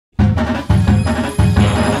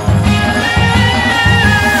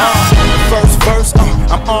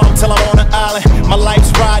My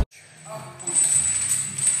life's ride.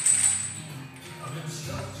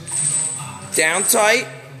 Down tight.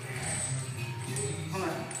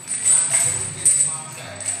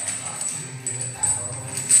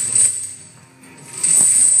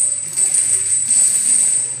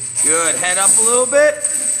 Good. Head up a little bit.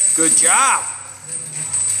 Good job.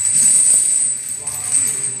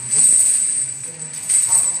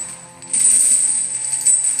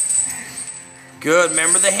 Good.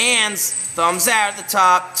 Remember the hands. Thumbs out at the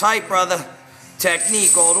top. Tight, brother.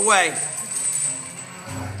 Technique all the way.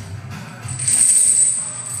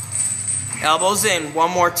 Elbows in.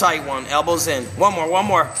 One more tight one. Elbows in. One more, one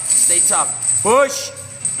more. Stay tough. Push.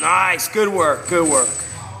 Nice. Good work. Good work.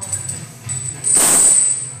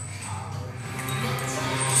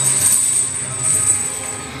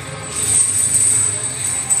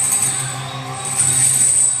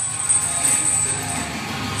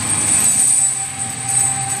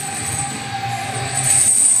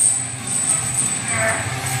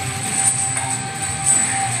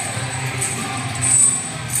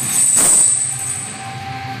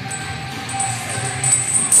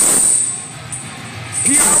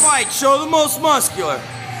 PR White, show the most muscular.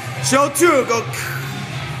 Show two, go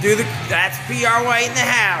do the, that's PR White in the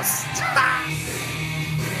house.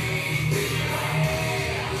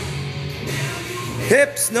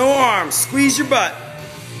 Hips, no arms, squeeze your butt.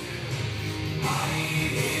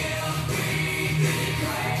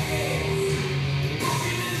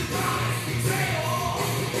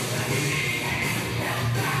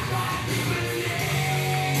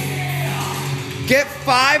 Get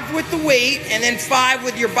 5 with the weight and then 5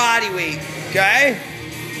 with your body weight, okay?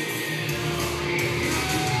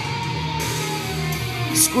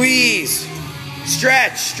 Squeeze,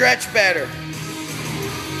 stretch, stretch better.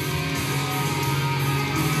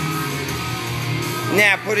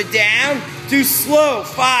 Now put it down, do slow,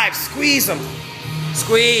 5, squeeze them.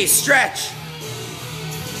 Squeeze, stretch.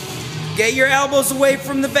 Get your elbows away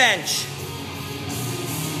from the bench.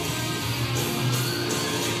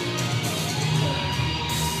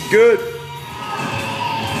 Good.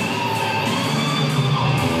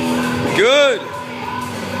 Good.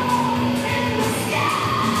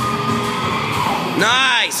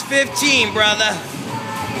 Nice. 15, brother.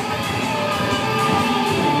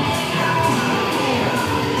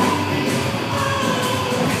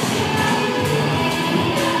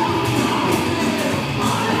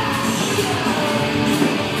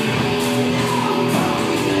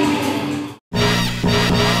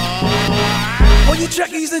 You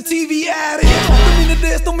Trekkies and TV addicts. Don't mean to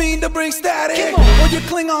this, don't mean to bring static. All your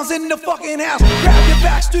Klingons in the fucking house. Grab your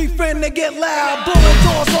backstreet friend, they get loud. Blowing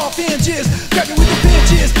doors off hinges. Grab you with the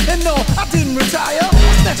pinches. And no, I didn't retire.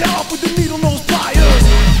 I snatch